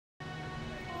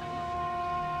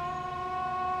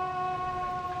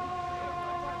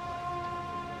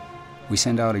We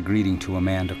send out a greeting to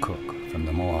Amanda Cook from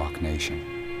the Mohawk Nation,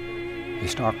 a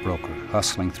stockbroker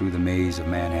hustling through the maze of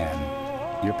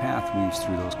Manhattan. Your path weaves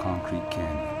through those concrete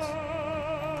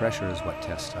canyons. Pressure is what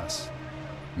tests us,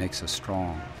 makes us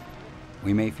strong.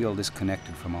 We may feel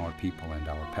disconnected from our people and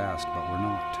our past, but we're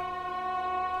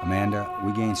not. Amanda,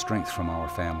 we gain strength from our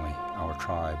family, our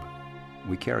tribe.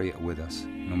 We carry it with us,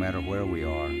 no matter where we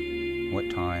are,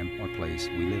 what time or place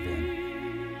we live in.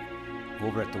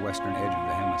 Over at the western edge of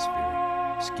the hemisphere,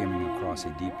 skimming across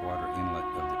a deep water inlet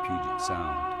of the Puget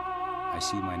Sound, I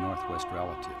see my Northwest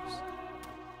relatives.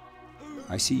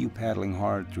 I see you paddling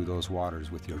hard through those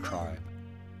waters with your tribe.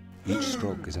 Each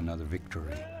stroke is another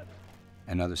victory,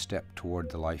 another step toward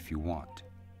the life you want.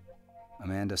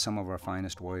 Amanda, some of our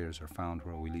finest warriors are found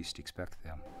where we least expect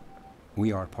them.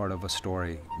 We are part of a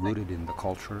story rooted in the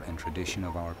culture and tradition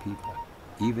of our people.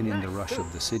 Even in the rush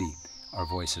of the city, our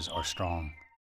voices are strong.